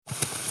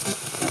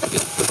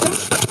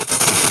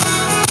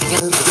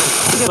Welcome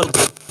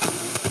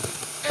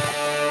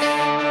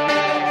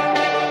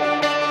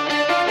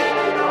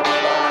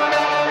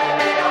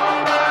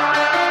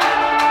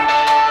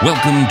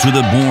to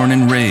the Born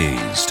and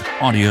Raised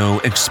audio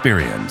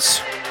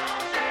experience,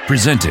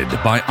 presented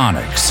by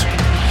Onyx.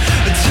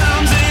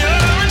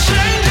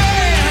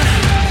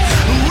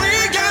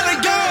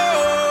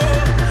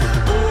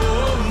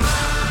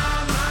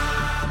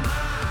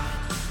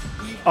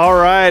 All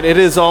right, it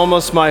is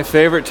almost my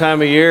favorite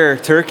time of year,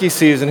 turkey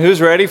season. Who's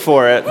ready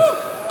for it?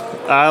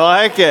 I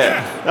like it.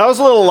 That was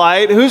a little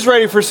light. Who's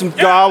ready for some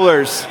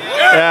gobblers?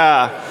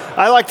 Yeah.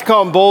 I like to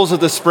call them bulls of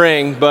the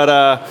spring, but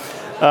I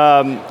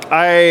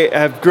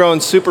have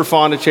grown super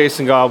fond of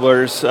chasing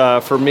gobblers.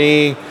 For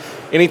me,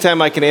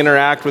 anytime I can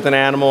interact with an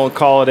animal and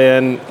call it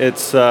in,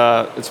 it's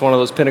one of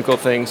those pinnacle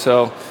things.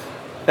 So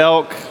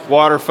elk,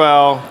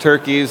 waterfowl,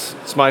 turkeys,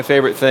 it's my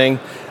favorite thing.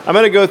 I'm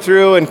going to go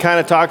through and kind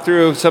of talk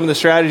through some of the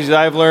strategies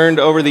I've learned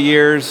over the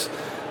years.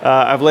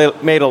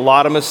 I've made a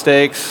lot of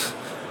mistakes,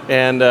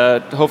 and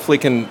hopefully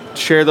can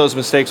share those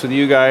mistakes with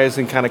you guys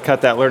and kind of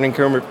cut that learning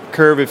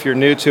curve if you're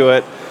new to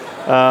it.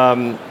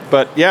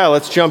 But yeah,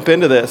 let's jump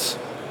into this.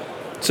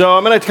 So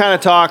I'm going to kind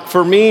of talk,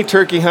 for me,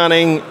 turkey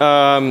hunting,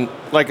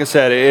 like I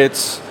said,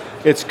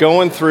 it's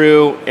going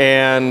through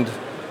and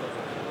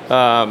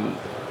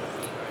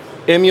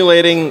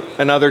emulating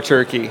another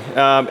turkey.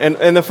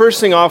 And the first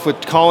thing off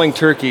with calling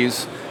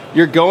turkeys,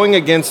 you're going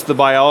against the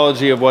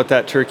biology of what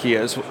that turkey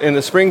is. In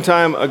the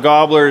springtime, a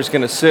gobbler is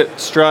going to sit,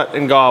 strut,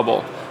 and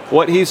gobble.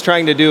 What he's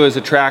trying to do is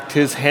attract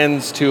his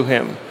hens to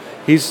him.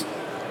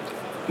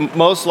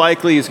 Most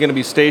likely he's going to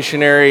be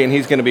stationary and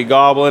he's going to be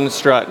gobbling and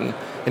strutting.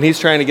 And he's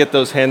trying to get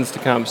those hens to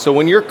come. So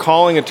when you're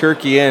calling a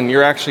turkey in,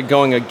 you're actually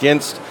going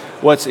against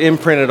what's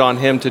imprinted on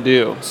him to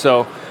do.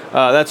 So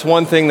that's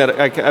one thing that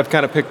I've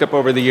kind of picked up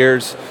over the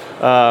years.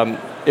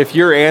 If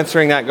you're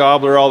answering that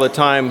gobbler all the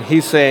time,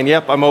 he's saying,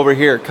 yep, I'm over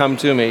here, come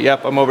to me.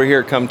 Yep, I'm over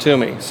here, come to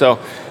me. So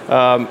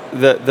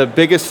the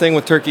biggest thing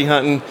with turkey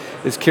hunting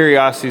is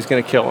curiosity is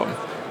going to kill him.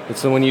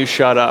 It's when you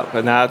shut up,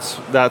 and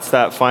that's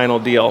that final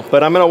deal.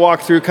 But I'm going to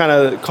walk through kind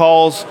of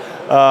calls,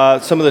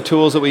 some of the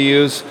tools that we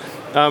use.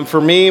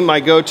 For me, my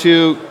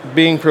go-to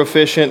being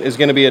proficient is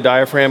going to be a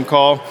diaphragm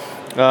call.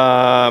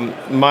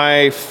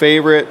 My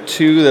favorite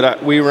two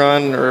that we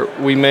run or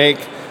we make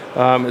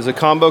is a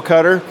combo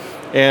cutter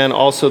and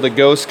also the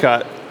ghost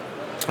cut.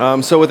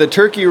 So with a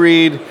turkey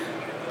reed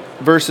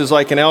versus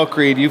like an elk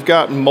reed, you've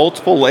got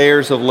multiple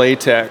layers of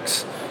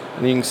latex.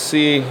 And you can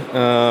see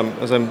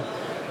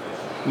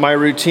my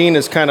routine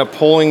is kind of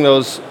pulling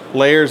those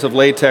layers of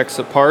latex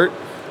apart,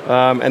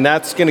 and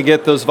that's going to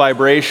get those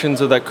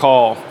vibrations of that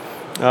call.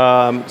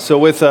 So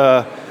with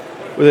a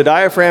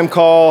diaphragm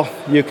call,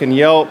 you can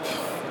yelp,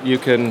 you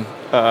can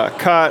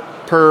cut,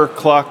 purr,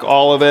 cluck,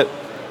 all of it.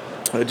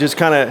 Just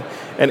kind of,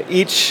 and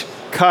each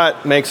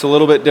cut makes a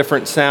little bit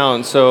different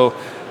sound. So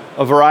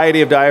a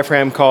variety of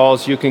diaphragm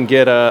calls, you can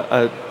get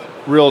a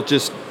real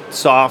just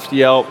soft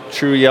yelp,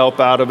 true yelp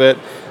out of it.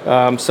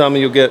 Some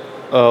you'll get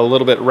a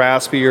little bit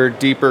raspier,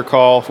 deeper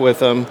call with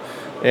them.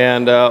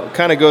 And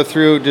kind of go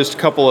through just a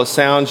couple of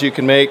sounds you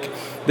can make.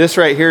 This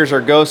right here is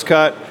our ghost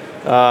cut.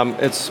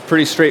 It's a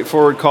pretty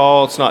straightforward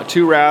call. It's not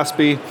too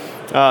raspy.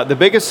 The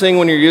biggest thing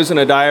when you're using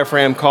a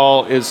diaphragm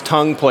call is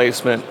tongue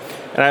placement.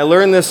 And I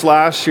learned this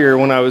last year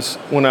when I was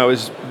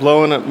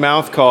blowing a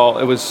mouth call.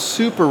 It was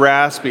super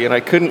raspy, and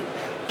I couldn't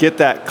get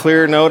that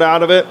clear note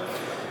out of it.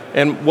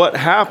 And what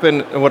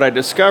happened, and what I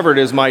discovered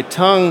is my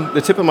tongue,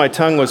 the tip of my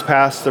tongue was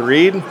past the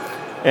reed,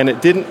 and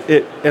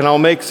and I'll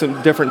make some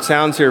different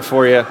sounds here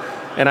for you.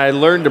 And I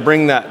learned to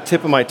bring that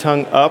tip of my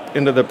tongue up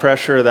into the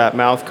pressure of that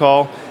mouth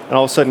call, and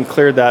all of a sudden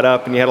cleared that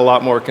up, and you had a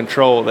lot more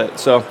control of it.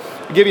 So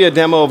I'll give you a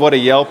demo of what a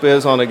yelp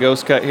is on a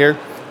ghost cut here.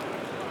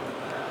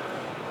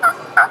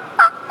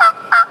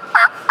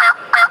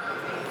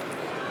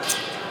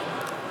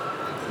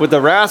 With the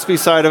raspy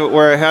side of it,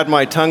 where I had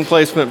my tongue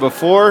placement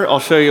before, I'll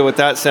show you what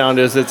that sound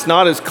is. It's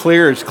not as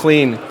clear as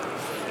clean.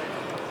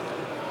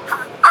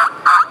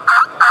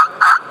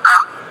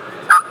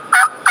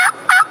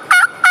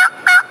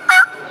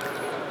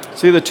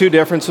 See the two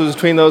differences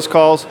between those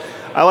calls?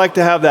 I like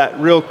to have that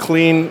real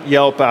clean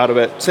yelp out of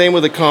it. Same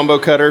with the combo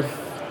cutter.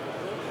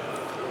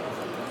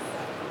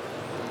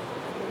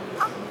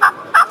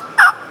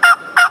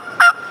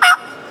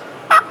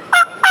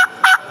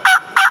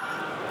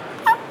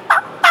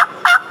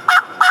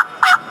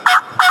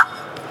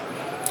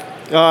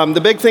 The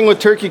big thing with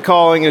turkey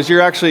calling is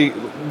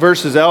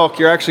versus elk,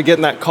 you're actually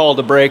getting that call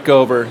to break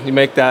over. You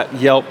make that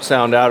yelp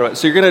sound out of it.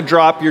 So you're going to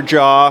drop your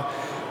jaw.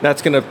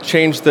 That's going to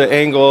change the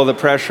angle, the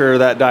pressure,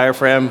 that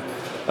diaphragm,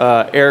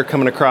 air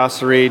coming across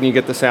the reed, and you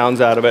get the sounds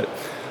out of it.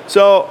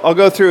 So I'll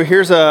go through.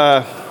 Here's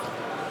a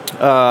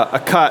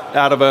cut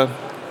out of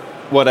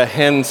what a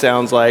hen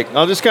sounds like.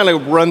 I'll just kind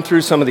of run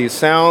through some of these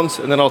sounds,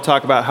 and then I'll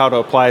talk about how to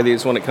apply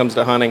these when it comes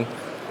to hunting.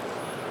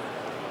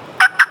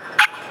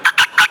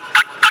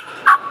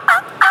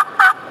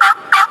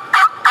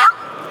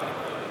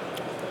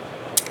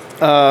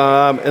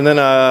 And then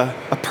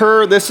a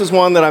purr, this is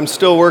one that I'm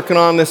still working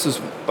on. This is,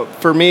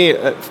 for me,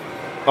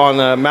 on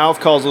the mouth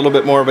call is a little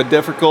bit more of a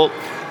difficult.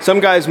 Some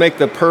guys make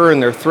the purr in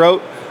their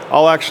throat.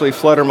 I'll actually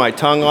flutter my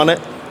tongue on it.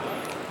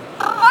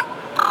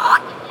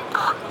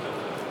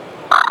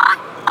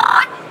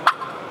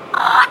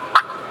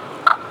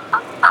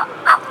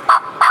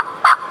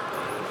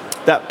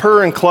 That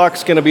purr and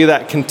cluck's going to be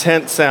that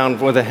content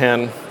sound with a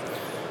hen.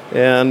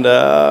 And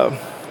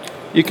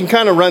you can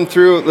kind of run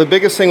through. The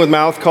biggest thing with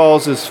mouth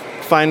calls is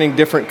finding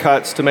different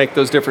cuts to make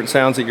those different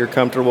sounds that you're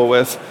comfortable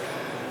with.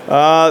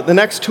 The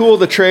next tool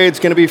of the trade is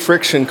going to be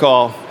friction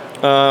call.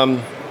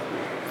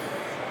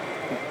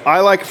 I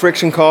like a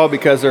friction call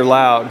because they're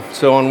loud.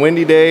 So on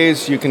windy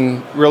days, you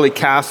can really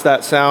cast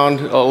that sound.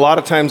 A lot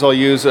of times I'll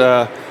use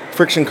a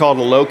friction call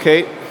to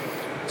locate.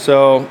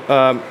 So,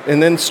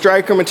 and then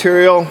striker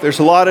material, there's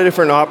a lot of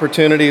different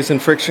opportunities in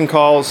friction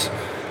calls.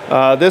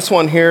 This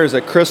one here is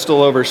a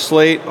crystal over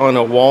slate on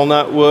a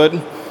walnut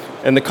wood.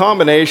 And the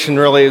combination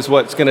really is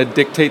what's going to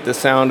dictate the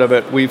sound of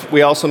it.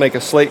 We also make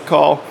a slate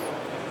call.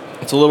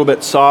 It's a little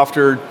bit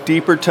softer,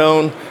 deeper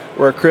tone,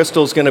 where a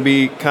crystal is going to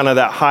be kind of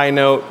that high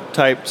note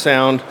type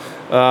sound.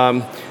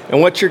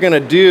 And what you're going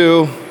to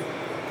do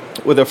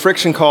with a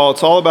friction call,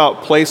 it's all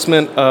about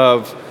placement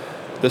of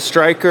the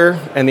striker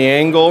and the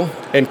angle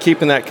and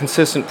keeping that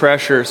consistent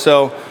pressure.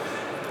 So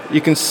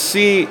you can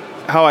see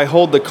how I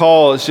hold the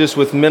call is just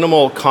with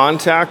minimal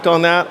contact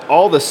on that.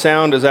 All the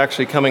sound is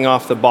actually coming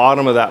off the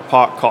bottom of that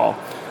pot call.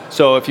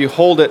 So if you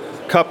hold it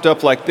cupped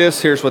up like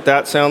this, here's what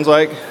that sounds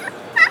like.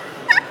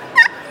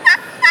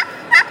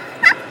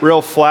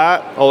 Real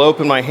flat. I'll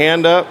open my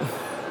hand up.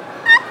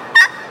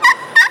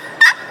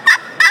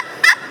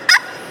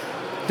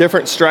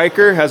 Different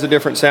striker has a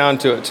different sound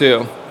to it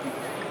too.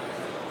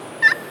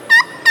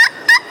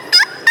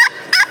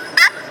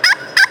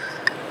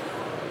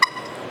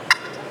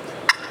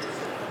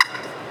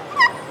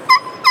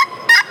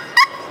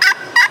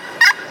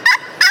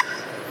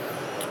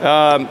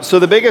 So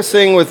the biggest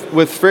thing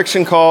with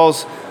friction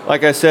calls,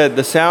 like I said,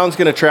 the sound's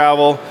going to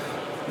travel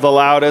the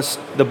loudest.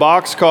 The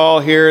box call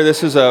here,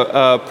 this is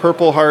a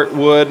Purple Heart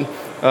wood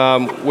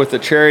with a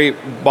cherry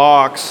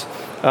box.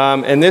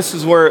 And this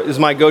is where is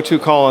my go-to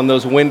call on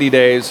those windy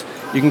days.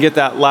 You can get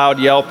that loud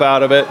yelp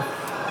out of it.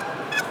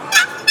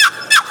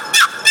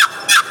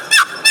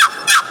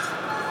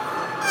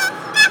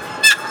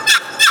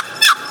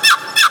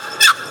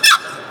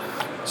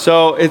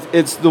 So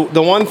it's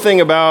the one thing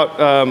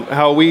about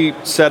how we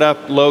set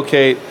up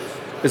locate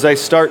is I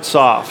start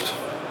soft.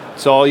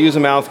 So I'll use a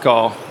mouth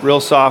call, real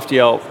soft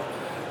yelp.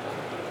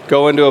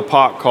 Go into a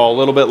pot call, a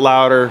little bit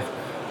louder.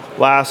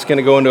 Last, going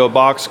to go into a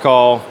box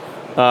call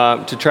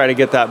to try to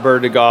get that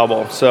bird to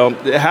gobble. So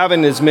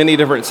having as many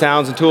different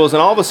sounds and tools,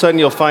 and all of a sudden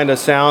you'll find a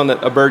sound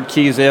that a bird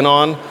keys in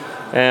on,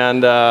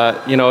 and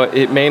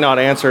it may not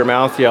answer a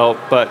mouth yelp,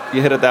 but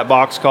you hit it that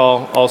box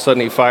call, all of a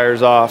sudden he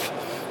fires off.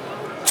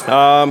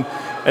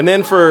 And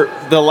then for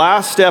the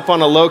last step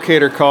on a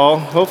locator call,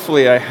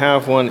 hopefully I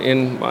have one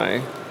in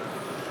my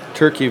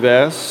turkey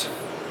vest.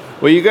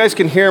 Well, you guys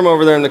can hear him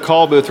over there in the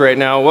call booth right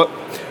now.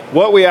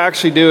 What we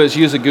actually do is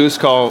use a goose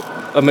call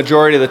a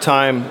majority of the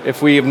time.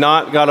 If we have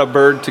not got a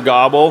bird to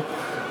gobble,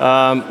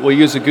 we'll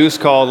use a goose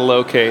call to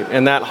locate.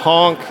 And that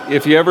honk,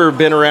 if you ever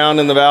been around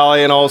in the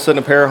valley and all of a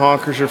sudden a pair of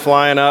honkers are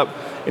flying up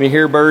and you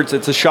hear birds,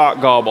 it's a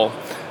shock gobble.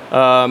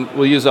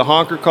 We'll use a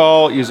honker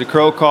call, use a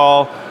crow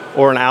call,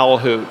 or an owl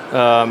hoot.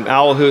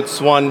 Owl hoot's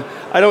one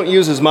I don't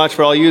use as much,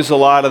 but I'll use a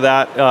lot of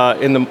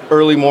that in the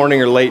early morning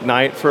or late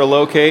night for a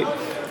locate.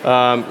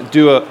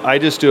 I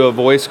just do a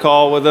voice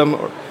call with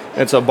them.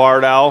 It's a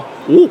barred owl.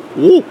 Ooh,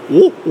 ooh,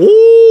 ooh,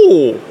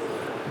 ooh.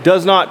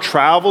 Does not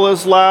travel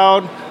as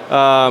loud,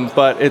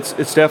 but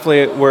it's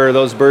definitely where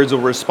those birds will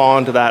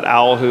respond to that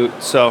owl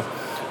hoot. So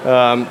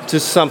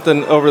just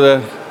something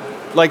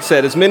like I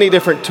said, as many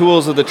different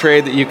tools of the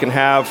trade that you can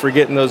have for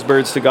getting those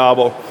birds to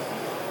gobble.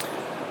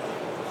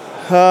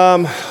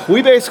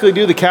 We basically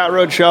do the cat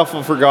road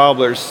shuffle for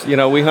gobblers.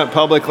 We hunt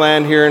public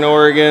land here in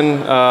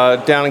Oregon,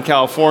 down in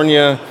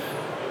California.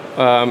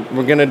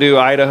 We're going to do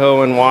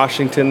Idaho and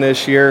Washington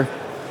this year.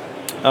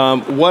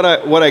 What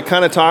I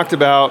kind of talked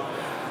about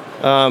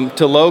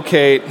to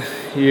locate,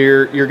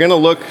 you're going to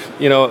look,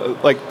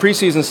 like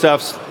preseason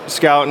stuff,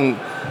 scouting.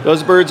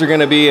 Those birds are going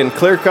to be in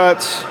clear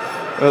cuts.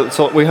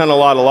 So we hunt a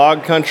lot of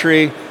log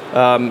country.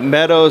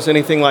 Meadows,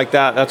 anything like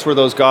that, that's where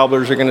those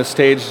gobblers are going to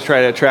stage to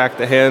try to attract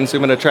the hens. I'm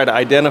going to try to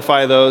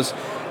identify those,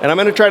 and I'm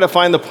going to try to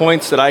find the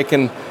points that I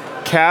can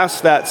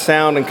cast that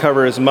sound and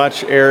cover as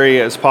much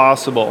area as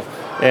possible.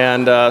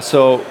 And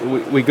so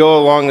we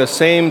go along the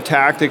same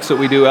tactics that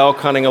we do elk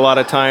hunting a lot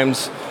of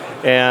times,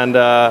 and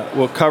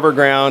we'll cover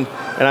ground,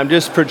 and I'm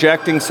just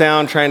projecting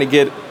sound, trying to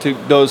get to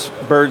those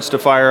birds to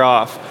fire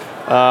off.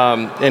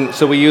 And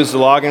so we use the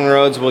logging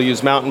roads. We'll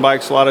use mountain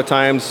bikes a lot of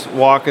times,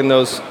 walking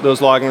those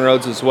logging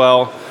roads as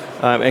well,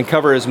 and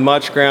cover as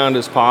much ground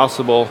as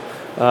possible.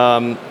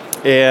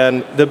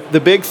 And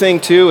the big thing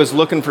too is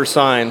looking for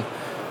sign.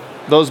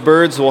 Those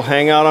birds will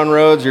hang out on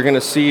roads. You're going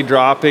to see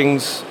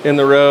droppings in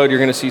the road. You're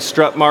going to see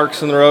strut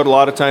marks in the road. A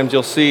lot of times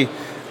you'll see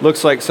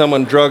looks like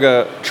someone drug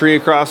a tree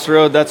across the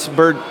road. That's a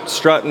bird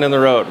strutting in the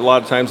road, a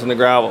lot of times in the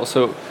gravel.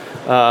 So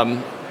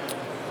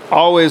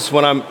always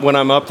when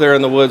I'm up there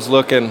in the woods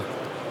looking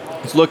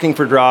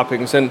for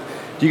droppings. And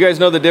do you guys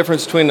know the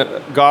difference between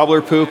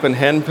gobbler poop and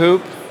hen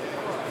poop?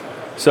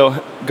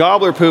 So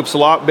gobbler poop's a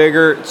lot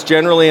bigger. It's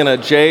generally in a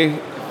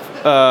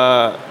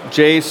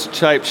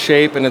J-type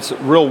shape, and it's a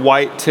real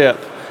white tip.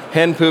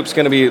 Hen poop's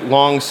going to be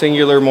long,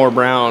 singular, more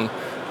brown.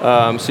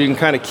 So you can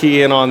kind of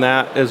key in on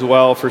that as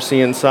well for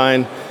seeing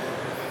sign.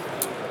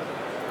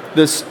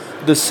 The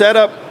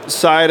setup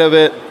side of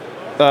it,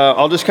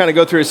 I'll just kind of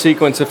go through a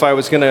sequence if I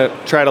was going to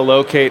try to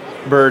locate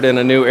bird in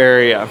a new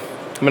area.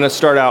 I'm going to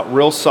start out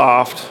real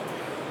soft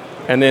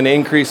and then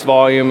increase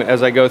volume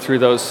as I go through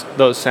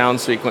those sound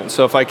sequence.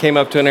 So if I came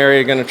up to an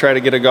area going to try to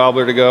get a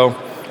gobbler to go,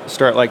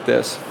 start like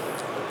this.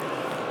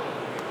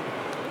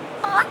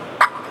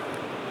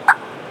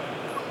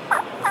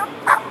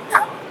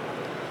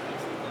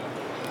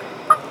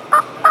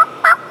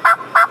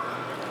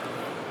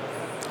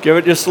 Give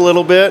it just a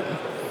little bit.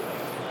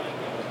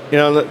 You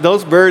know,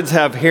 those birds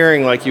have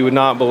hearing like you would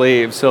not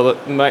believe.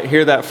 So you might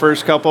hear that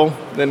first couple,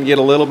 then get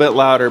a little bit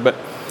louder. But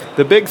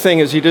the big thing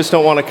is you just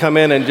don't want to come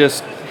in and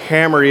just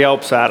hammer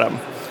yelps at them,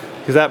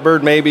 because that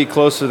bird may be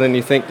closer than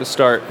you think to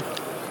start.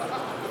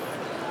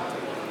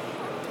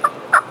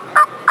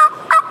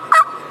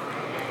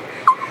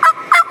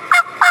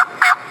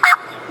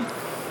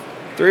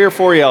 Three or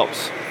four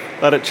yelps.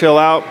 Let it chill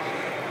out.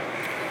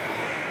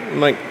 You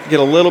might get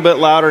a little bit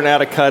louder and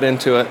add a cut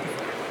into it.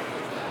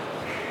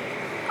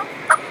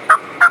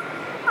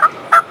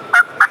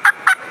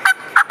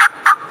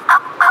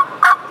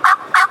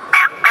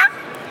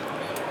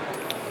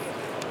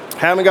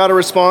 Haven't got a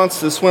response.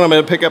 This one I'm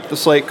going to pick up the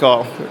slate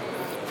call,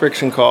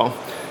 friction call.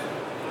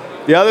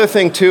 The other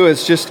thing too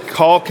is just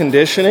call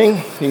conditioning.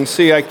 You can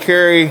see I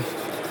carry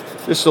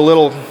just a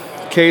little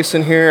case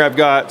in here. I've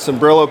got some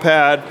Brillo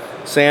pad,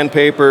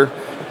 sandpaper,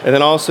 and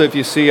then also if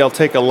you see I'll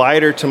take a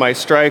lighter to my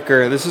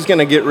striker. This is going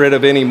to get rid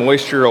of any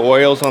moisture or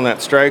oils on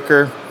that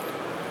striker.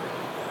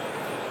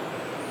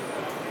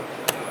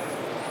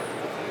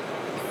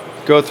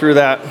 Go through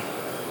that.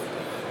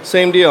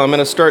 Same deal. I'm going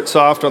to start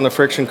soft on the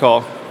friction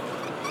call.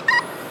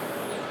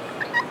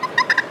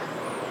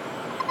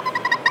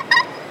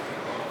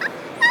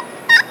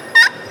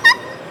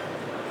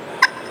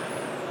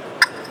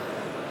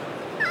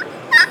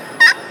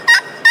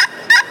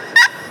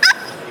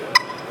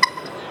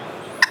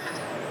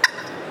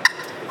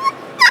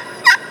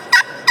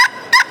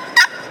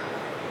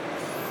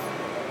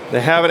 They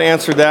haven't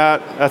answered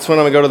that. That's when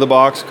I'm going to go to the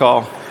box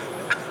call.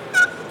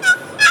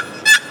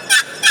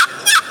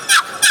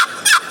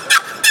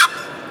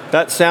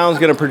 That sound's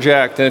going to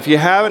project. And if you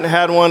haven't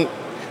had one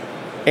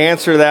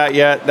answer that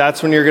yet,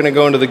 that's when you're going to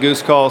go into the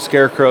goose call,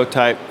 scarecrow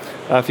type.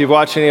 If you've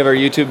watched any of our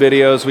YouTube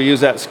videos, we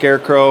use that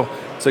scarecrow.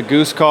 It's a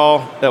goose call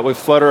that we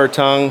flutter our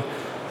tongue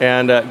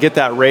and get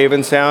that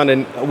raven sound.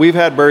 And we've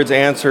had birds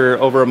answer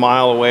over a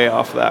mile away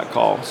off of that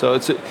call. So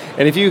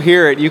and if you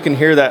hear it, you can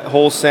hear that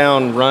whole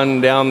sound run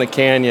down the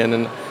canyon,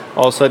 and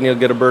all of a sudden you'll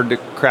get a bird to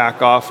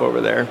crack off over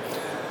there.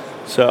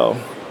 So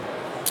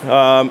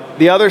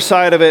the other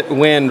side of it,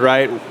 wind,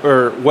 right,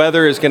 or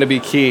weather is going to be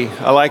key.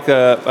 I like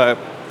a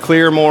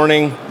clear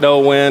morning, no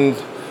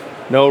wind,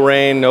 no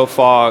rain, no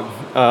fog.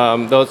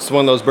 That's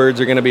when those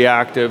birds are going to be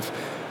active.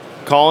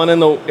 Calling in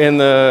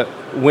the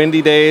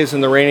windy days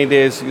and the rainy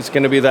days is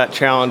going to be that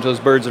challenge. Those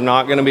birds are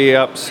not going to be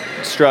up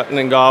strutting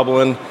and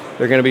gobbling.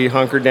 They're going to be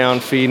hunkered down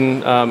feeding.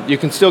 You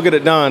can still get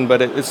it done,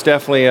 but it's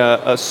definitely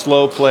a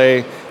slow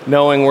play,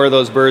 knowing where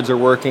those birds are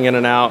working in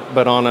and out.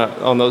 But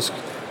on those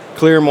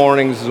clear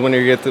mornings is when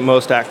you get the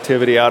most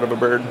activity out of a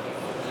bird.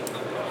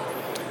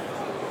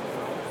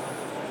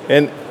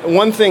 And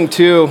one thing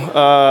too,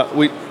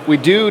 we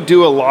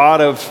do a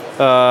lot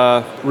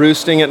of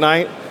roosting at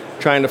night,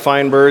 trying to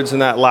find birds in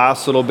that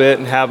last little bit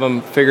and have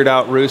them figured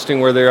out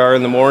roosting where they are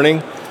in the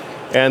morning.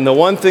 And the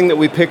one thing that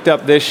we picked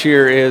up this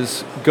year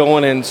is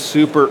going in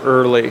super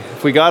early.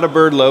 If we got a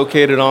bird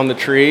located on the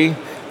tree,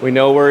 we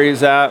know where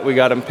he's at, we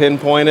got him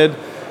pinpointed,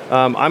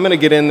 I'm going to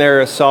get in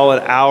there a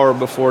solid hour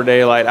before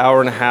daylight,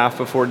 hour and a half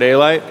before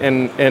daylight.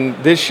 And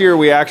this year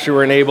we actually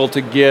were able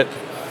to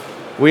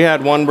we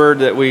had one bird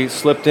that we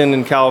slipped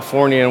in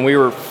California, and we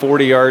were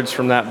 40 yards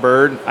from that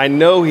bird. I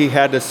know he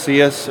had to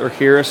see us or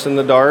hear us in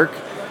the dark,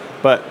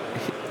 but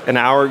an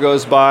hour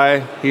goes by,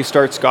 he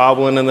starts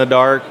gobbling in the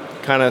dark,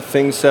 kind of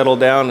things settle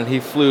down, and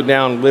he flew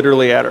down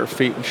literally at our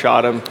feet and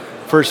shot him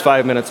first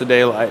 5 minutes of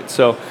daylight.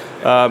 So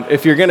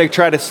if you're going to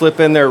try to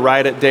slip in there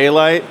right at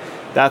daylight,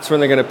 that's when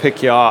they're going to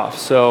pick you off.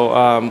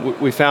 So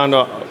we found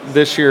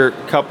this year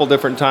a couple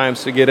different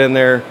times to get in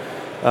there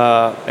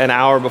an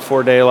hour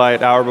before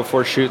daylight, hour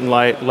before shooting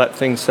light, let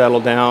things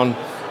settle down,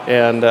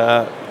 and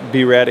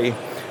be ready.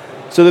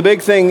 So the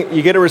big thing,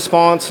 you get a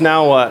response,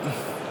 now what?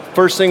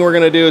 First thing we're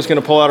going to do is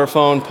going to pull out our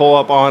phone, pull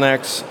up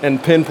onX,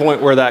 and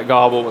pinpoint where that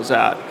gobble was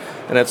at.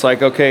 And it's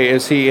like, okay,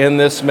 is he in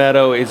this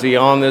meadow? Is he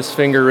on this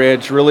finger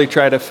ridge? Really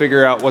try to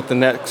figure out what the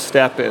next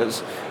step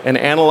is and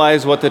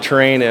analyze what the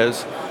terrain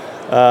is.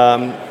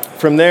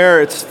 from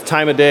there, it's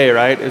time of day,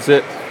 right? Is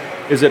it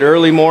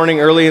early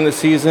morning, early in the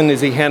season? Is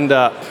he henned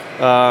up?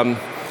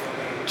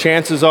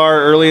 Chances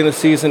are early in the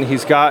season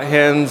he's got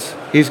hens.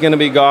 He's going to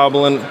be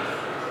gobbling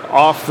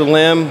off the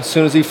limb. As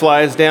soon as he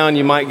flies down,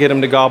 you might get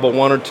him to gobble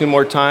 1 or 2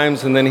 more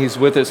times, and then he's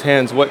with his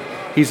hens. What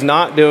he's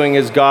not doing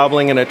is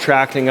gobbling and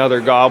attracting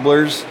other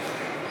gobblers.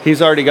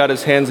 He's already got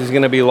his hens. He's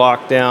going to be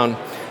locked down.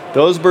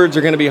 Those birds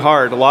are going to be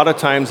hard. A lot of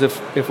times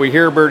if we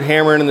hear a bird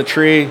hammering in the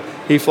tree,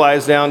 he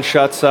flies down,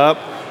 shuts up,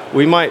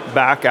 we might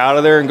back out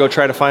of there and go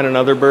try to find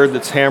another bird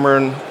that's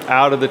hammering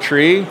out of the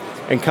tree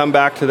and come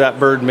back to that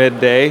bird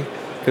midday,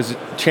 because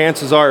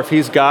chances are if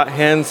he's got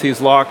hens,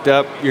 he's locked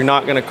up, you're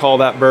not going to call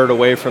that bird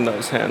away from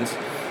those hens.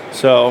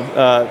 So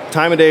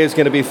time of day is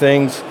going to be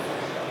things.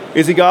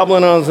 Is he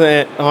gobbling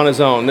on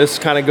his own? This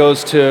kind of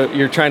goes to,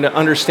 you're trying to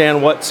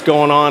understand what's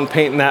going on,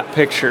 painting that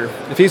picture.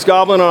 If he's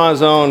gobbling on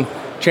his own,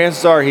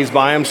 chances are he's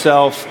by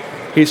himself.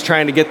 He's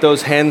trying to get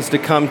those hens to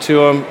come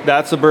to him.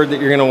 That's a bird that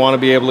you're going to want to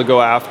be able to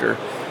go after.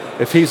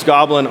 If he's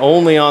gobbling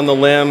only on the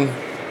limb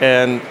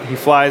and he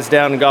flies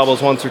down and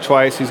gobbles once or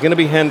twice, he's going to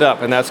be henned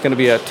up, and that's going to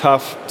be a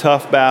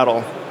tough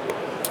battle.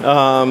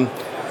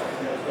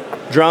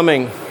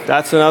 Drumming,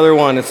 that's another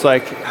one. It's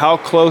like, how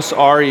close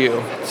are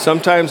you?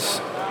 Sometimes,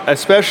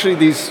 especially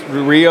these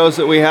Rios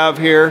that we have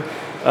here,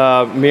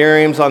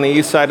 Merriam's on the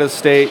east side of the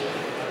state,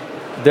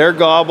 their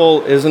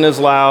gobble isn't as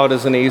loud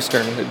as an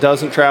Eastern. It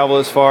doesn't travel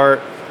as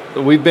far.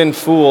 We've been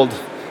fooled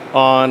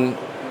on,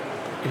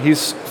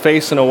 he's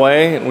facing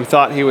away, and we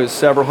thought he was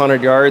several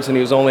hundred yards, and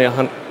he was only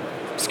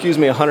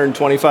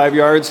 125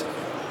 yards.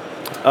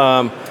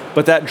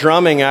 But that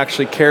drumming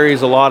actually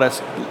carries a lot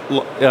of,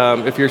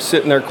 if you're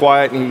sitting there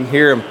quiet and you can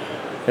hear him,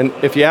 and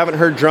if you haven't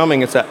heard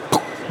drumming, it's that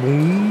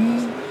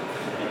boom,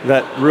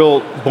 that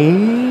real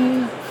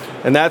boom,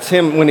 and that's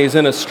him when he's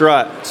in a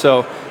strut.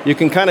 So you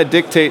can kind of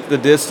dictate the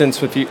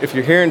distance. If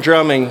you're hearing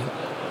drumming,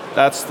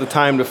 that's the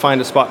time to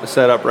find a spot to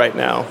set up right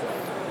now.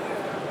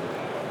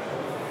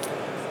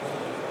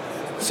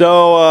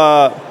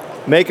 So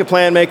make a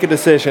plan, make a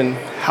decision.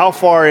 How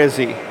far is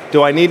he?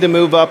 Do I need to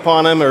move up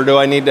on him, or do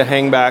I need to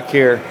hang back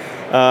here?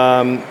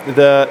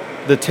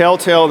 The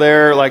telltale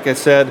there, like I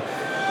said,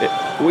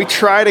 we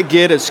try to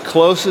get as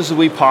close as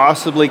we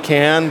possibly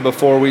can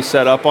before we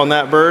set up on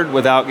that bird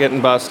without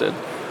getting busted.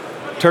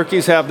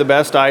 Turkeys have the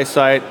best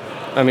eyesight.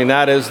 I mean,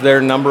 that is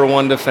their number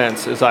one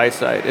defense, is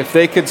eyesight. If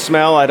they could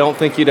smell, I don't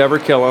think you'd ever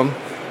kill them.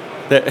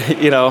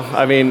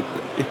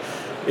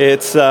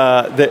 It's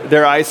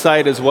their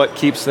eyesight is what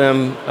keeps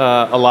them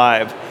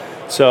alive.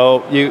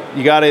 So you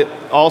got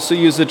to also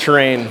use the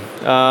terrain.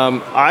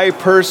 I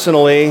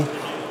personally,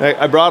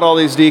 I brought all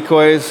these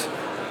decoys.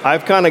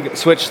 I've kind of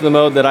switched to the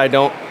mode that I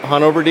don't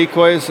hunt over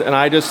decoys, and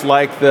I just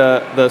like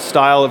the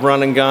style of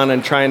run and gun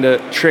and trying to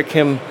trick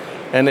him.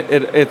 And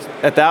it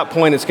at that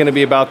point, it's going to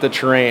be about the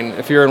terrain.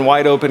 If you're in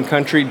wide open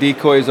country,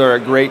 decoys are a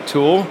great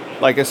tool.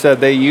 Like I said,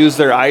 they use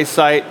their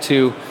eyesight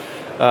to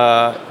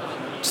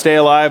stay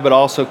alive, but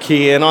also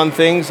key in on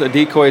things. A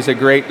decoy is a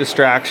great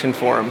distraction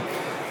for them.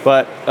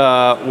 But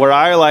what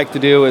I like to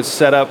do is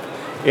set up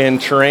in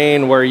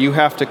terrain where you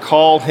have to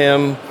call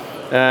him.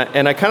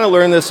 And I kind of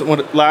learned this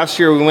last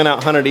year. We went out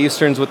and hunted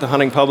Easterns with the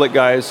Hunting Public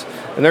guys,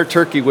 and they're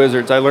turkey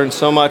wizards. I learned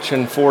so much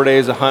in 4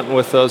 days of hunting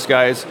with those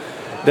guys.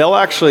 They'll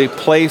actually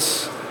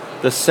place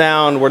the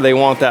sound where they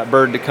want that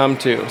bird to come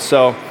to.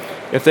 So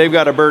if they've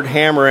got a bird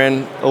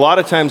hammering, a lot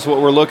of times what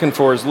we're looking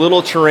for is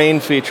little terrain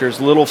features,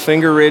 little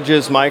finger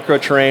ridges, micro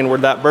terrain, where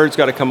that bird's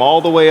got to come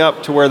all the way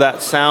up to where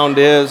that sound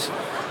is.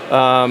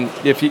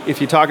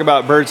 If you talk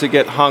about birds that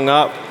get hung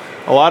up,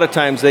 a lot of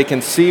times they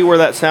can see where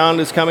that sound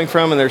is coming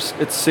from, and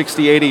it's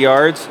 60, 80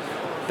 yards.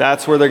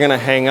 That's where they're going to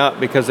hang up,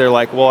 because they're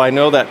like, well, I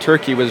know that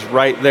turkey was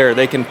right there.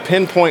 They can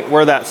pinpoint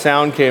where that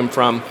sound came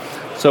from.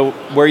 So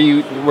where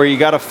you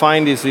got to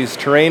find is these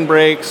terrain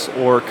breaks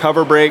or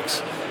cover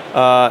breaks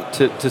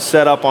to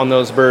set up on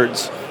those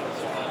birds.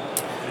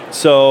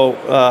 So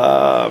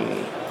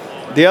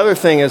the other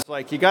thing is,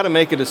 like, you got to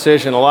make a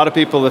decision. A lot of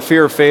people, the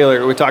fear of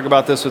failure. We talk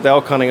about this with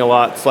elk hunting a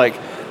lot. It's like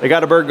they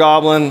got a bird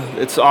gobbling.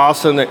 It's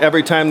awesome.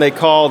 Every time they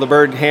call, the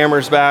bird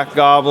hammers back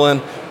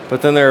gobbling.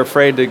 But then they're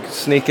afraid to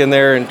sneak in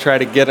there and try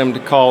to get them to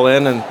call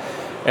in,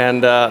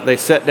 and they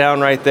sit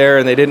down right there,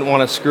 and they didn't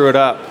want to screw it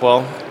up.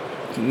 Well,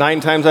 9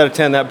 times out of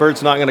 10, that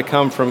bird's not going to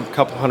come from a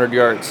couple hundred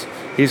yards.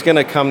 He's going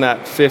to come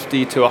that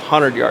 50 to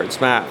 100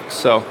 yards max.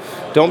 So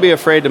don't be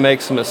afraid to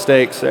make some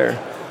mistakes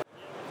there.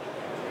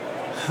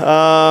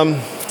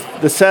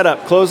 The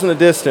setup, closing the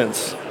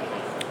distance.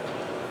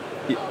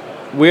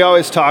 We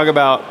always talk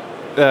about,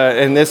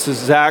 and this is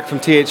Zach from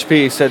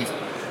THP, said,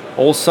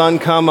 old sun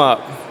come up.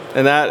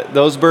 And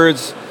those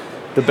birds,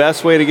 the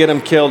best way to get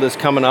them killed is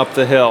coming up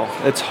the hill.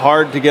 It's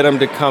hard to get them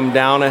to come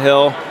down a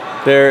hill.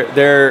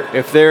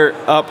 If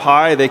they're up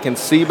high, they can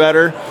see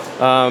better.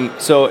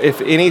 So if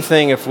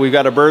anything, if we've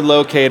got a bird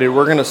located,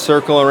 we're going to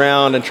circle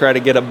around and try to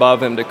get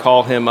above him to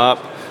call him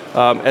up.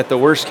 At the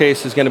worst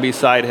case, is going to be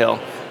side hill,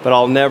 but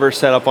I'll never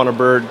set up on a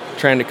bird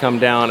trying to come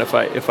down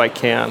if I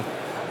can.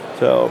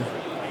 So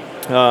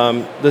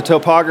the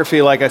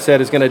topography, like I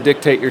said, is going to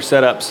dictate your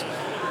setups.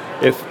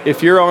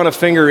 if you're on a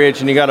finger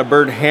ridge and you got a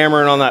bird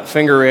hammering on that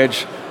finger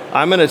ridge,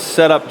 I'm going to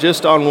set up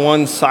just on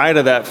one side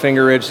of that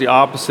finger ridge, the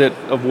opposite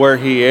of where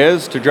he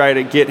is, to try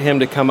to get him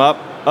to come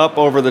up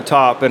over the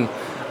top. And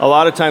a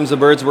lot of times the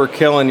birds we're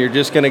killing, you're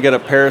just going to get a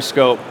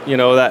periscope,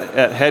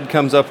 that head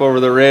comes up over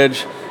the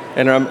ridge,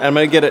 and I'm going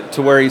to get it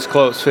to where he's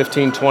close,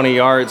 15, 20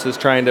 yards is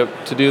trying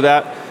to do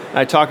that.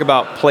 I talk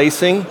about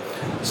placing.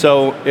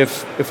 So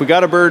if we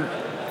got a bird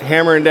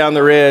hammering down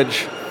the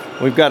ridge,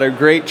 we've got a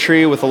great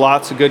tree with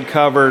lots of good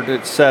cover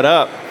to set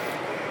up,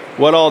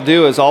 what I'll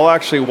do is I'll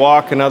actually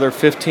walk another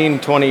 15,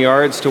 20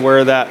 yards to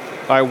where that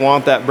I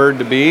want that bird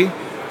to be,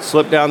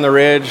 slip down the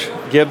ridge,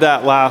 give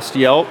that last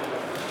yelp,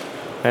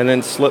 and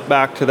then slip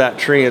back to that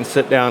tree and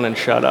sit down and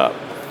shut up.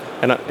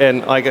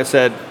 And like I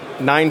said,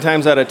 9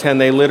 times out of 10,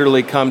 they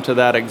literally come to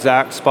that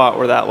exact spot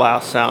where that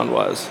last sound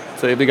was.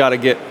 So they've got to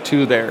get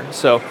to there.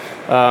 So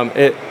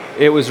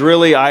it was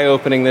really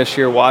eye-opening this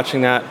year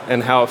watching that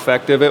and how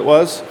effective it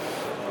was.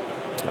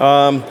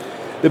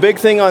 The big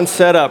thing on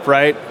setup,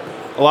 right?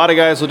 A lot of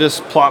guys will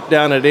just plop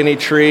down at any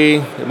tree.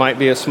 It might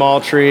be a small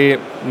tree.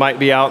 It might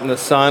be out in the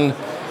sun.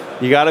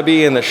 You got to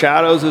be in the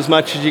shadows as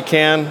much as you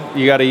can.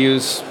 You got to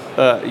use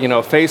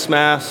face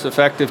masks,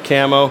 effective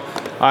camo.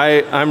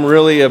 I'm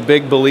really a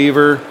big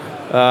believer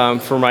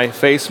for my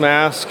face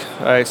mask.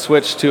 I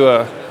switched to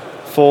a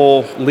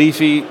full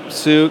leafy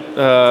suit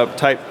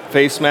type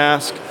face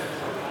mask.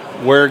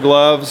 Wear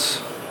gloves.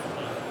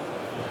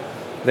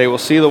 They will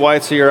see the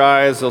whites of your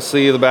eyes. They'll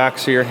see the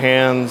backs of your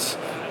hands.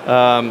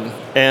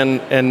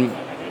 And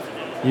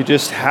you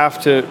just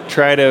have to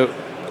try to,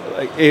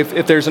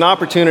 if there's an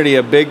opportunity,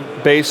 a big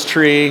base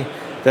tree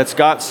that's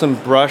got some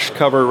brush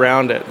cover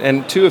around it.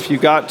 And two, if you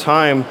got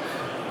time,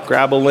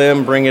 grab a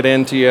limb, bring it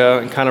into you,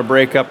 and kind of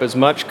break up as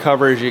much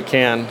cover as you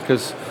can,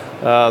 because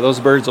those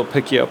birds will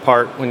pick you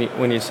apart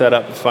when you set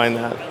up to find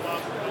that.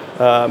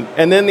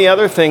 And then the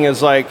other thing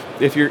is, like,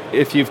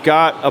 if you've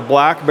got a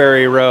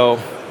blackberry row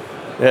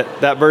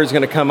that bird's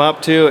going to come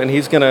up to, and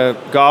he's going to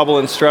gobble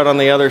and strut on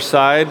the other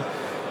side,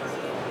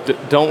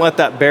 don't let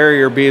that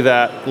barrier be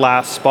that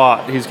last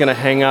spot. He's going to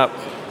hang up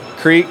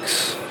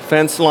creeks,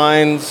 fence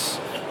lines,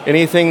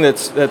 anything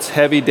that's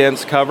heavy,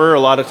 dense cover. A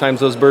lot of times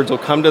those birds will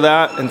come to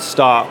that and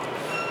stop.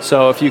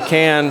 So if you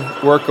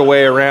can, work a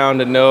way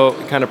around and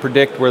kind of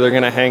predict where they're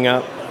going to hang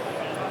up.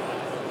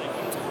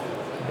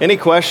 Any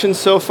questions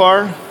so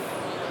far?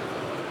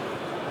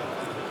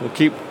 We'll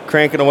keep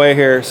cranking away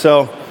here.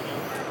 So,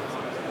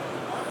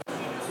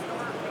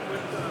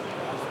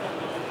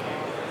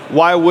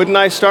 why wouldn't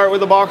I start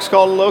with a box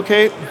call to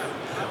locate?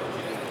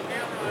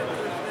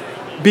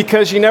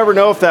 Because you never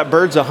know if that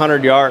bird's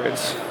 100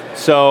 yards.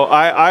 So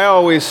I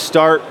always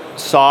start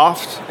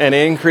soft and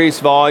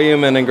increase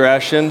volume and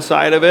aggression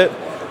side of it,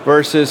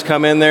 versus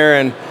come in there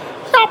and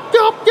yop,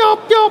 yop,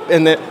 yop, yop,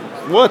 and then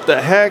what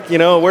the heck,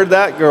 where'd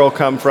that girl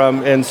come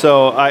from? And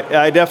so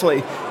I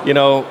definitely,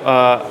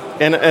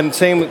 and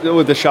same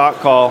with the shot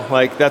call,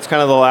 like that's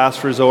kind of the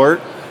last resort.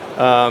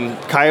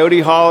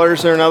 Coyote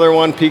hollers are another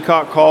one.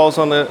 Peacock calls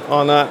on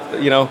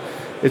that.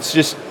 It's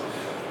just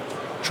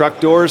truck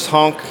doors,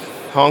 honk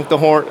the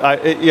horn.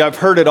 I've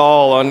heard it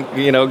all on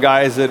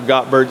guys that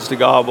got birds to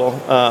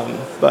gobble.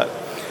 But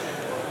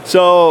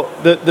so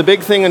the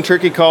big thing in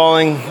turkey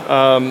calling,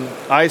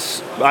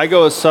 I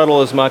go as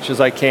subtle as much as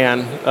I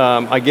can.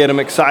 I get him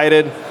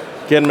excited,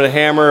 get him to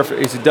hammer if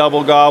he's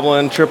double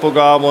gobbling, triple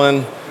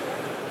gobbling,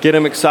 get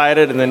him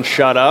excited, and then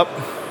shut up.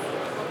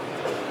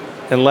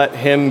 And let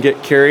him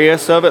get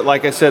curious of it.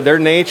 Like I said, their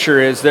nature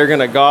is they're going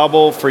to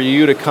gobble for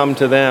you to come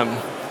to them.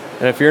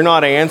 And if you're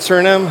not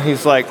answering him,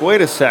 he's like,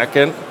 wait a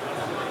second,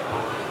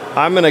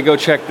 I'm going to go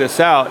check this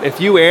out. If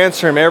you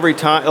answer him every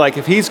time, like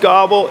if he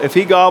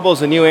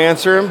gobbles and you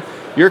answer him,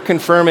 you're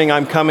confirming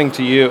I'm coming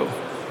to you.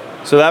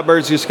 So that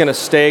bird's just going to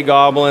stay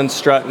gobbling,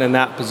 strutting in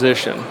that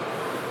position.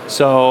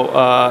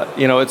 So,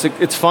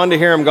 it's fun to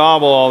hear him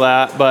gobble all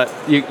that, but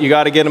you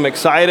got to get him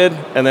excited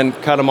and then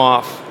cut him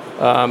off.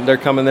 They're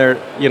coming there,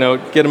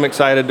 get them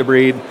excited to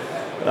breed.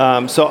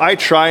 So I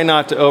try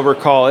not to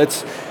overcall.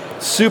 It's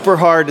super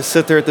hard to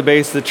sit there at the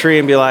base of the tree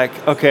and be like,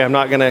 okay, I'm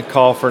not going to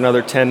call for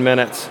another 10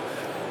 minutes.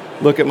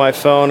 Look at my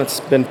phone. It's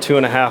been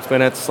 2.5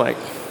 minutes. Like,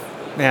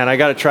 man, I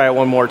got to try it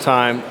one more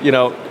time.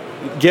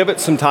 Give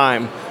it some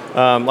time.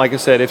 Like I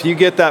said, if you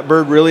get that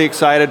bird really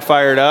excited,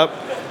 fired up,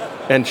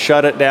 and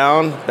shut it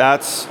down,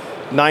 that's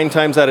 9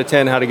 times out of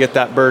 10 how to get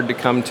that bird to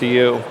come to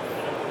you.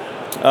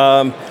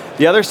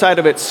 The other side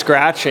of it's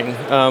scratching.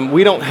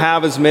 We don't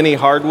have as many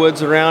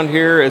hardwoods around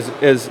here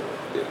as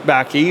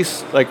back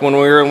east. Like when we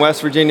were in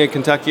West Virginia,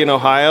 Kentucky, and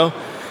Ohio,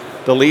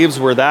 the leaves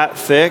were that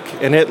thick,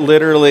 and it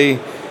literally,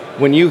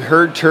 when you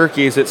heard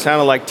turkeys, it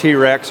sounded like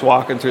T-Rex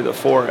walking through the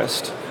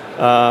forest.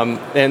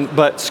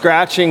 But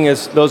scratching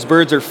is, those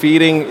birds are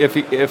feeding.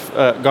 If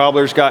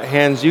gobblers got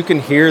hens, you can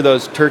hear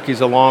those turkeys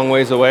a long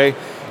ways away.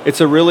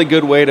 It's a really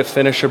good way to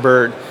finish a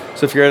bird.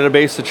 So if you're at a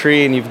base of a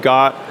tree and you've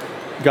got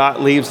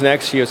leaves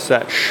next to you, it's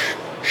that shh,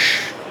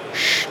 shh,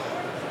 shh.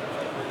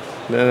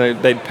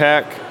 Then they'd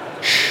peck,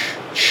 shh,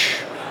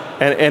 shh.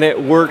 And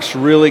it works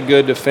really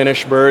good to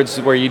finish birds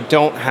where you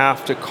don't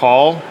have to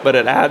call, but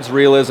it adds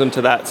realism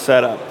to that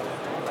setup.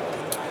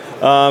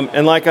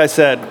 And like I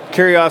said,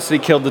 curiosity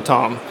killed the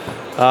tom.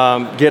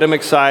 Get him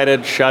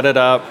excited, shut it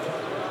up.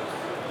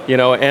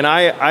 And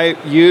I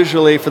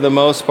usually, for the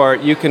most part,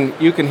 you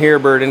can hear a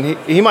bird, and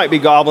he might be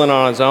gobbling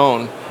on his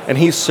own, and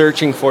he's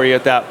searching for you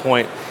at that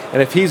point.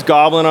 And if he's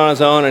gobbling on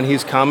his own and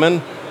he's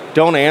coming,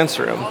 don't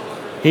answer him.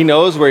 He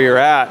knows where you're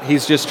at.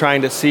 He's just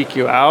trying to seek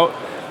you out.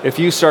 If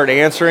you start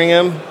answering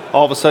him,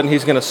 all of a sudden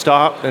he's going to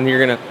stop, and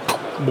you're going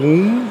to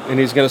boom, and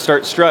he's going to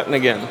start strutting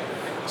again.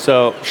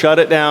 So shut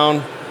it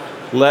down,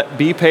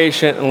 be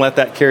patient, and let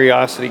that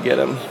curiosity get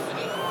him.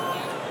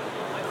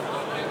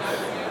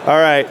 All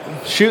right,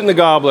 shooting the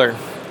gobbler.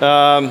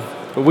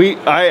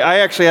 I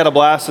actually had a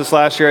blast this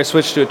last year. I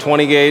switched to a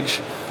 20 gauge,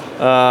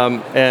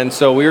 and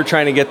so we were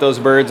trying to get those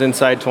birds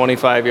inside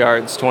 25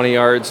 yards, 20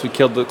 yards. We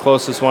killed the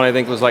closest one, I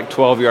think, was like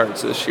 12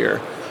 yards this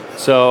year.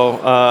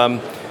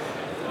 So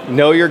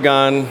know your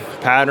gun,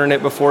 pattern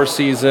it before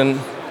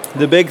season.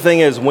 The big thing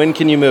is, when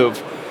can you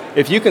move?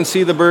 If you can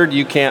see the bird,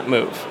 you can't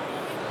move.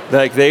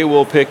 Like, they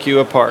will pick you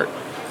apart.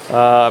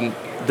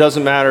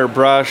 Doesn't matter,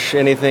 brush,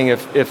 anything.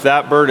 If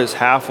that bird is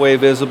halfway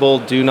visible,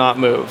 do not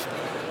move.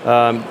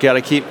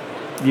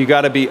 You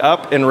gotta be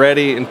up and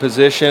ready in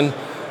position.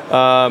 When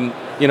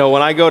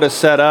I go to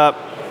set up,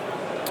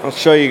 I'll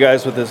show you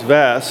guys with this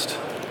vest.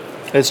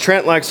 As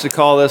Trent likes to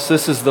call this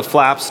is the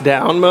flaps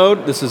down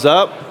mode. This is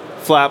up,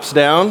 flaps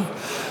down.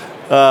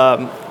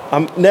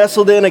 I'm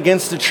nestled in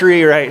against a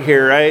tree right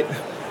here, right?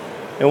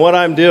 And what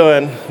I'm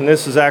doing, and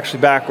this is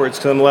actually backwards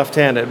because I'm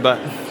left-handed, but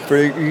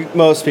for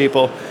most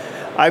people,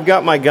 I've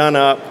got my gun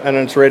up and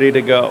it's ready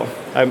to go.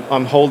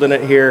 I'm holding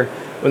it here.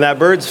 When that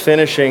bird's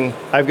finishing,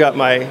 I've got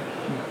my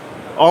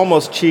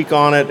almost cheek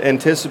on it,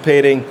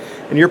 anticipating,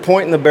 and you're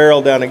pointing the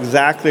barrel down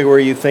exactly where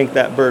you think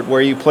that bird,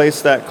 where you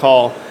place that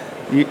call,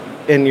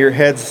 and your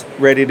head's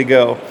ready to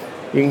go.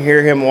 You can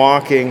hear him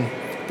walking.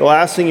 The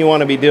last thing you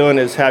want to be doing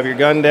is have your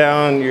gun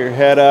down, your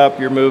head up,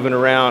 you're moving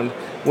around.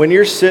 When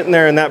you're sitting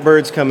there and that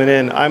bird's coming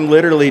in, I'm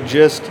literally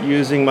just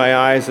using my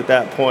eyes at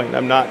that point.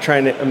 I'm not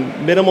trying to,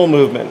 minimal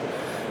movement.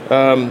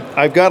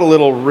 I've got a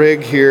little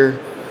rig here,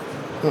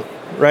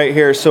 right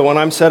here. So when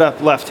I'm set up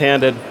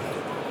left-handed,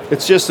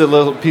 it's just a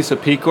little piece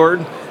of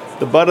P-cord.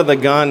 The butt of the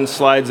gun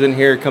slides in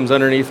here, comes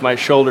underneath my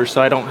shoulder,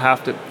 so I don't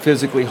have to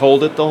physically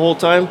hold it the whole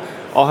time.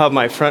 I'll have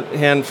my front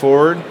hand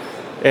forward,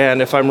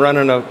 and if I'm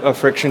running a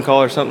friction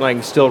call or something, I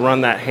can still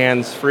run that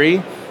hands-free.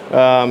 Like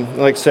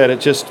I said,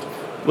 it's just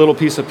a little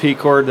piece of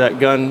P-cord. That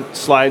gun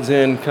slides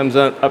in, comes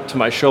up to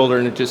my shoulder,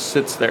 and it just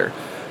sits there.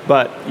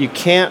 But you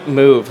can't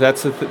move.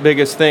 That's the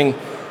biggest thing.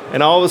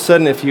 And all of a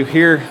sudden, if you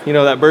hear,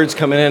 that bird's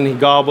coming in, he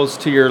gobbles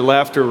to your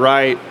left or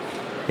right,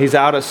 he's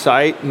out of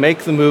sight, make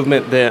the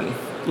movement then.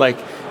 Like,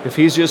 if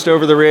he's just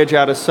over the ridge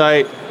out of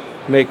sight,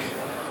 make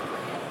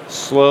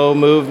slow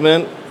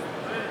movement.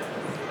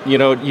 You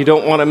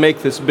don't want to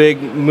make this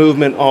big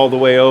movement all the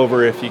way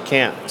over if you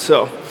can't.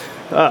 So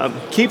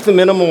keep the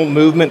minimal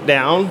movement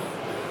down.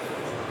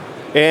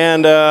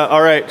 And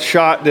all right,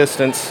 shot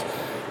distance.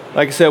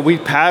 Like I said, we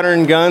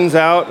pattern guns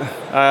out.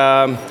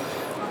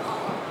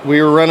 We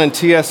were running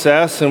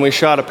TSS, and we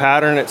shot a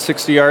pattern at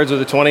 60 yards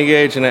with a 20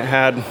 gauge, and it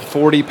had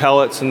 40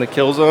 pellets in the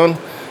kill zone.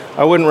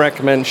 I wouldn't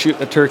recommend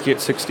shooting a turkey at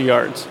 60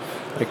 yards.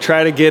 Like,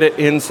 try to get it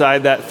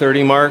inside that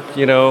 30 mark.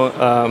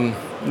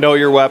 Know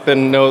your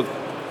weapon, know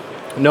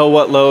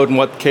what load and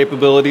what the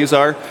capabilities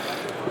are.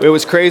 It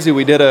was crazy.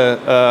 We did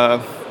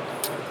a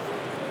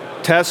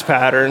test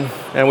pattern,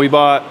 and we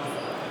bought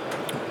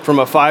from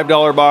a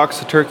 $5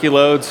 box of turkey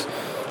loads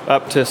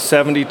up to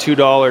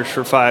 $72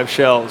 for 5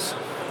 shells.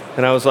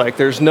 And I was like,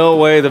 there's no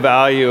way the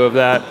value of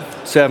that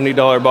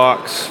 $70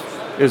 box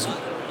is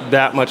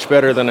that much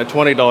better than a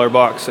 $20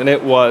 box. And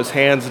it was,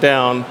 hands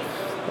down,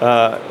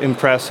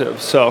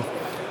 impressive. So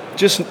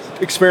just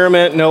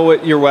experiment, know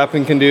what your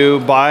weapon can do,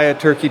 buy a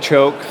turkey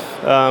choke.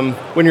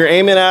 When you're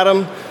aiming at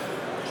them,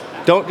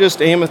 don't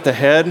just aim at the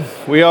head.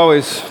 We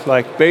always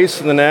like base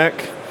of the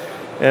neck.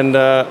 And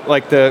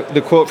like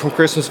the quote from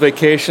Christmas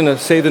Vacation,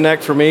 save the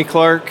neck for me,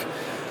 Clark.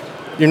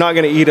 You're not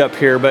going to eat up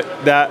here,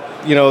 but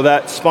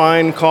that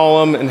spine,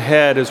 column, and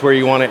head is where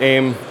you want to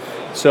aim.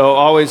 So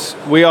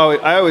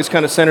I always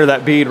kind of center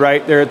that bead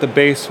right there at the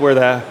base where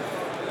the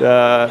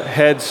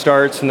head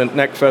starts and the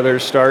neck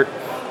feathers start,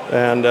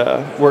 and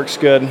works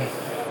good.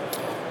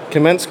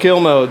 Commence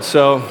kill mode.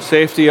 So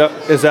safety up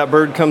as that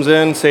bird comes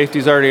in.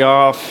 Safety's already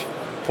off.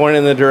 Point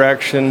in the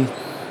direction,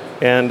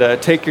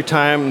 and take your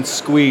time and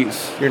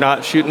squeeze. You're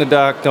not shooting a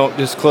duck. Don't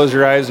just close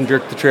your eyes and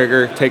jerk the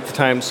trigger. Take the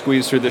time,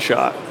 squeeze through the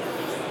shot.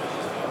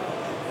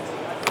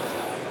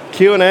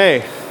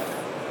 Q&A.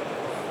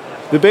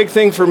 The big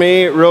thing for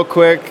me, real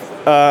quick,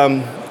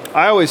 I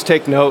always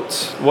take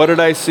notes. What did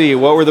I see?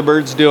 What were the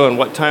birds doing?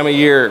 What time of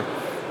year?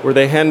 Were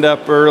they henned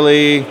up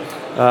early?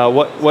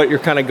 What you're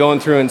kind of going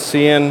through and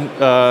seeing.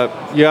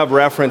 You have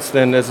reference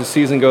then as the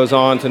season goes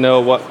on to know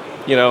what,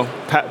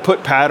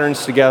 put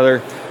patterns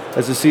together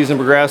as the season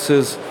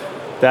progresses.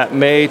 That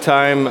May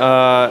time,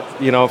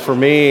 for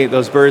me,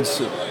 those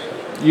birds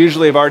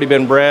usually have already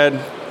been bred.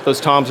 Those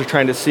toms are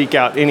trying to seek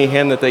out any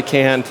hen that they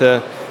can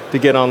to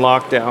get on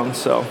lockdown.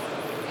 So,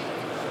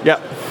 yeah.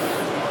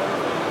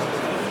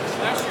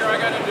 Last year I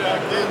got into 6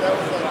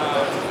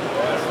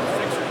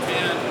 or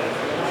 10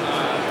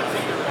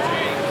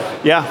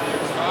 Jakes. Yeah.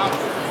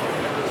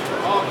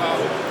 All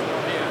about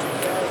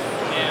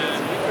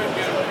and you couldn't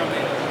get them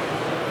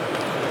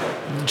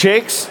from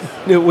Jakes,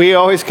 we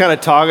always kind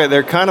of talk it.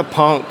 They're kind of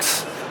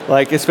punks.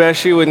 Like,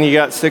 especially when you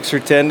got 6 or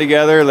 10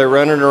 together, they're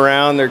running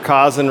around, they're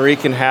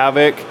wreaking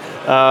havoc.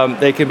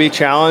 They can be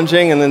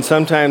challenging, and then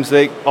sometimes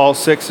all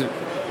 6,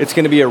 it's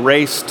going to be a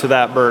race to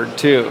that bird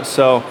too.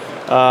 So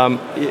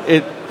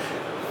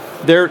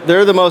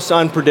they're the most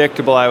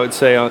unpredictable, I would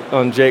say,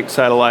 on Jake's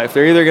side of life.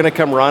 They're either going to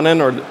come running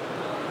or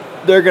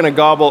they're going to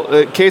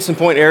gobble. Case in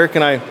point, Eric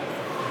and I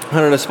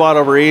hunted a spot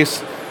over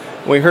east.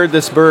 We heard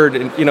this bird,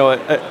 and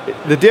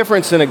the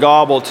difference in a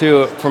gobble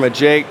too from a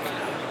Jake.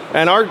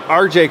 And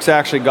our Jakes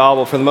actually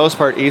gobble. For the most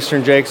part,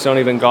 Eastern Jakes don't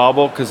even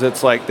gobble because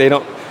it's like they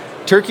don't.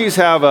 Turkeys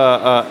have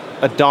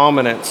a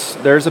dominance.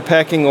 There's a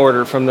pecking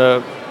order from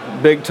the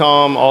big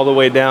tom all the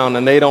way down,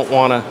 and they don't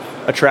want to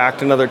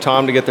attract another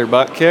tom to get their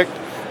butt kicked.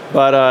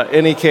 But in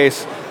any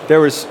case, there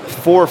was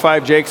 4 or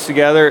 5 Jakes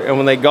together, and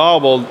when they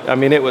gobbled, I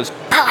mean, it was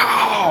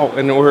pow!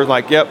 And we're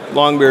like, yep,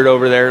 longbeard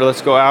over there,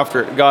 let's go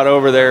after it. Got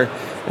over there,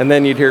 and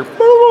then you'd hear,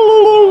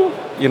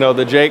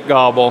 the Jake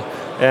gobble.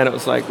 And it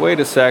was like, wait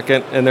a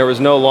second, and there was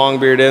no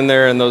longbeard in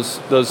there, and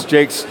those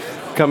Jakes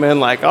come in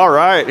like, all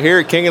right,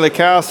 here, king of the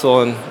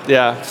castle, and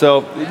yeah.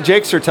 So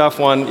Jakes are a tough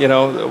one,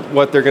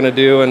 what they're going to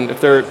do, and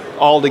if they're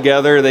all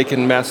together, they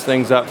can mess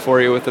things up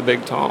for you with the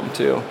big tom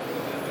too.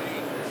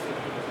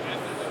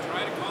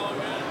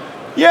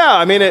 Yeah,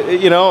 I mean,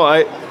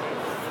 I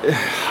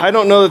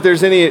don't know that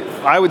there's any.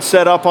 I would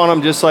set up on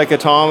them just like a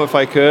tom if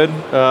I could,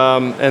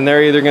 and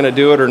they're either going to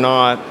do it or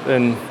not,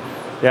 and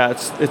yeah,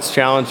 it's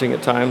challenging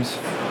at times.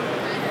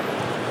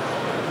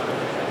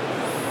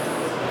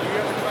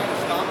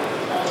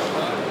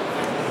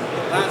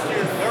 Last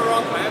year, they were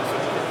on plants,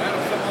 and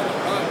had some on the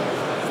run,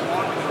 just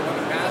walking there when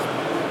they passed me.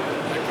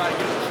 They tried to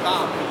get them to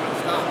stop, they couldn't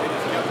stop, they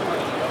just kept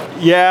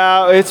running.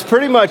 Yeah, it's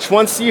pretty much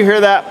once you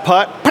hear that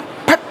putt,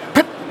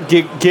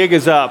 gig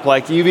is up.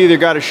 Like, you've either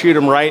got to shoot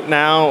them right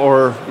now,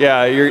 or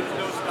yeah, you're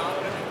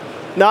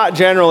not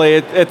generally.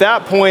 At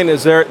that point,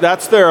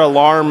 that's their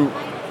alarm.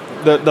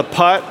 The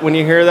putt, when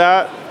you hear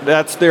that,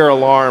 that's their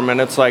alarm, and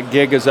it's like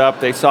gig is up.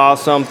 They saw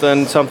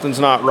something's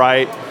not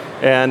right.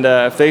 And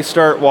if they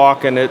start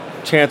walking,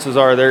 chances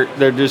are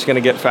they're just going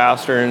to get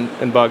faster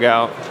and bug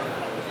out.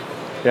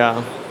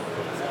 Yeah.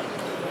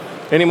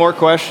 Any more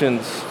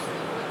questions?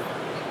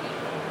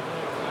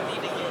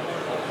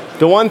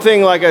 The one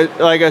thing, like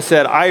I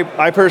said,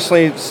 I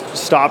personally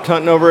stopped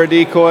hunting over a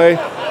decoy.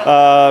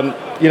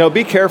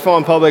 Be careful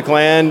on public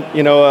land.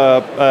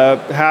 A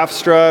half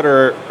strut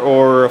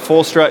or a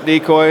full strut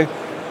decoy,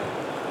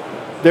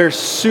 they're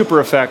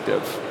super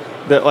effective.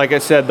 That, like I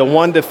said, the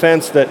one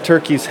defense that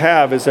turkeys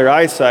have is their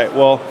eyesight.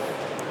 Well,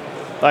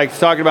 like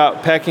talking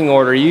about pecking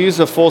order, you use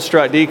a full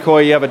strut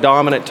decoy, you have a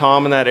dominant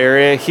tom in that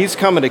area, he's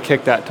coming to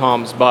kick that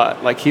tom's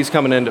butt. Like, he's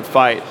coming in to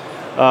fight.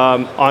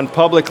 On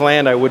public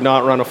land, I would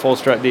not run a full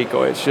strut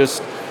decoy. It's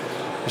just,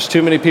 there's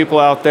too many people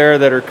out there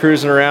that are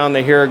cruising around,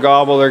 they hear a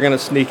gobble, they're going to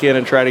sneak in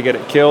and try to get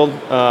it killed.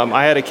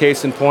 I had a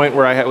case in point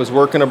where I was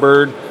working a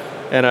bird,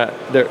 and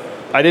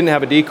I didn't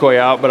have a decoy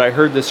out, but I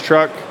heard this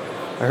truck,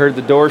 I heard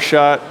the door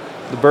shut.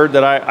 The bird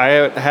that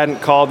I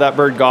hadn't called, that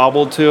bird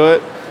gobbled to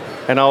it,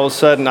 and all of a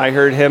sudden I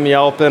heard him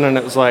yelping, and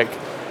it was like,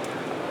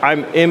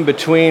 I'm in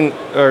between,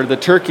 or the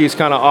turkey's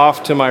kind of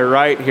off to my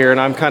right here, and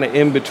I'm kind of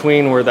in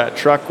between where that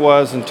truck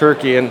was and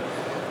turkey, and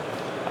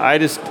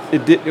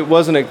it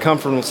wasn't a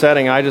comfortable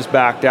setting. I just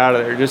backed out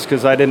of there just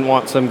because I didn't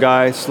want some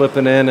guy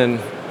slipping in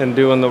and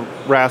doing the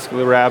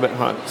rascally rabbit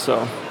hunt.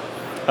 So,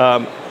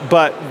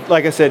 but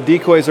like I said,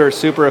 decoys are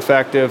super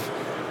effective.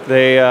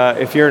 They,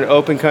 if you're in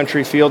open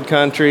country, field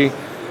country,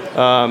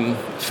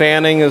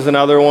 fanning is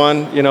another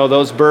one.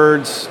 Those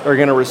birds are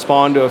going to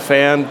respond to a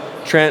fan.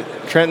 Trent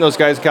and those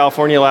guys in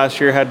California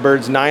last year had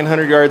birds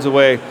 900 yards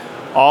away,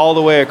 all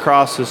the way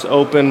across this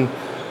open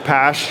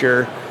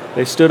pasture.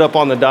 They stood up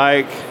on the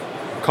dike,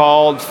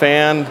 called,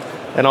 fanned,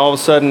 and all of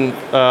a sudden,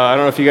 I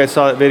don't know if you guys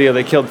saw that video,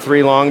 they killed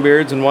 3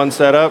 longbeards in one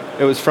setup.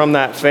 It was from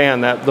that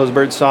fan. Those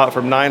birds saw it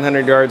from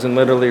 900 yards and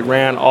literally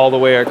ran all the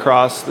way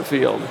across the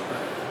field.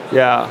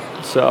 Yeah,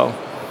 so...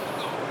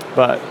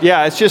 But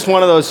yeah, it's just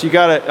one of those, you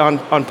got to,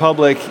 on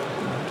public,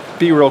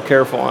 be real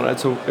careful on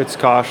it. It's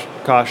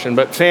caution.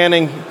 But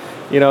fanning,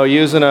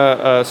 using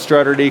a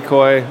strutter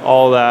decoy,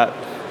 all that,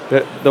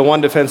 the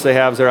one defense they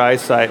have is their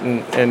eyesight,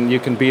 and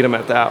you can beat them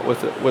at that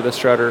with a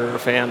strutter or a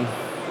fan.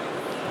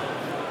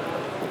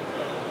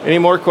 Any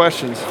more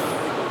questions?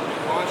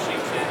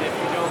 Washington,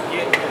 if you don't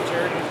get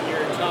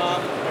your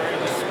tom during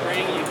the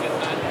spring, you can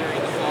hunt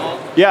during the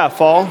fall. Yeah,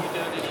 fall.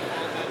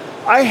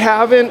 I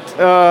haven't.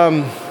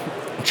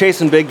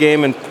 Chasing big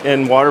game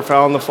and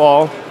waterfowl in the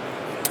fall.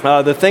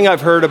 The thing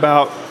I've heard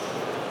about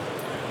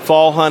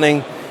fall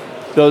hunting,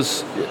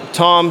 those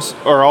toms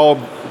are all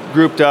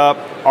grouped up,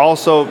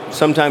 also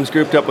sometimes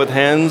grouped up with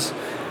hens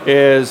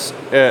is,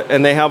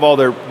 and they have all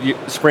their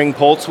spring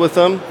poults with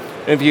them.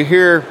 And if you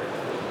hear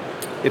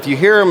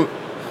them,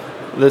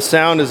 the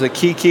sound is a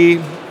kiki,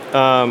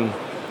 and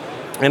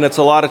it's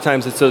a lot of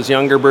times it's those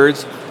younger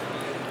birds.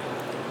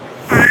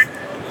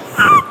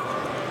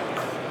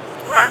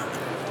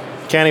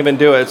 Can't even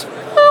do it. It's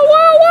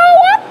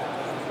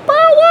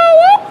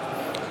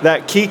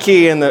that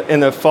kiki in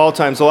the fall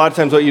times. A lot of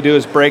times what you do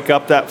is break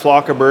up that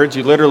flock of birds.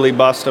 You literally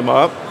bust them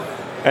up,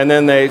 and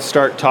then they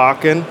start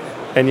talking,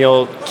 and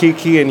you'll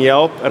kiki and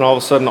yelp, and all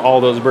of a sudden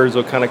all those birds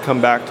will kind of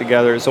come back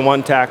together. It's the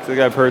one tactic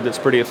I've heard that's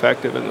pretty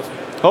effective. And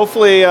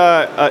hopefully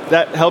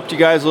that helped you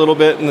guys a little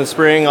bit in the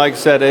spring. Like I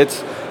said,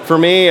 it's, for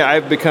me,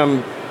 I've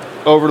become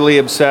overly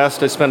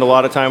obsessed. I spend a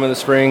lot of time in the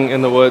spring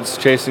in the woods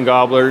chasing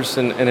gobblers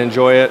and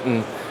enjoy it.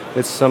 And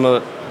it's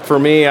for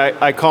me,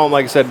 I call them,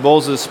 like I said,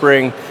 bulls of the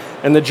spring.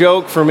 And the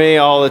joke for me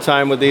all the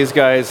time with these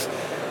guys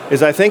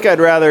is I think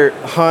I'd rather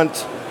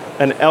hunt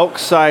an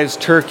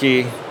elk-sized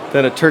turkey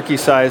than a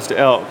turkey-sized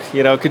elk.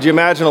 You know, could you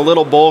imagine a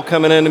little bull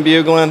coming in and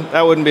bugling?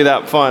 That wouldn't be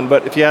that fun.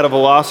 But if you had a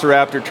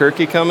velociraptor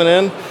turkey coming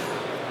in,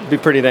 it'd be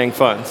pretty dang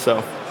fun.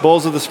 So,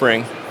 bulls of the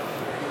spring.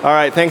 All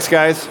right, thanks,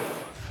 guys.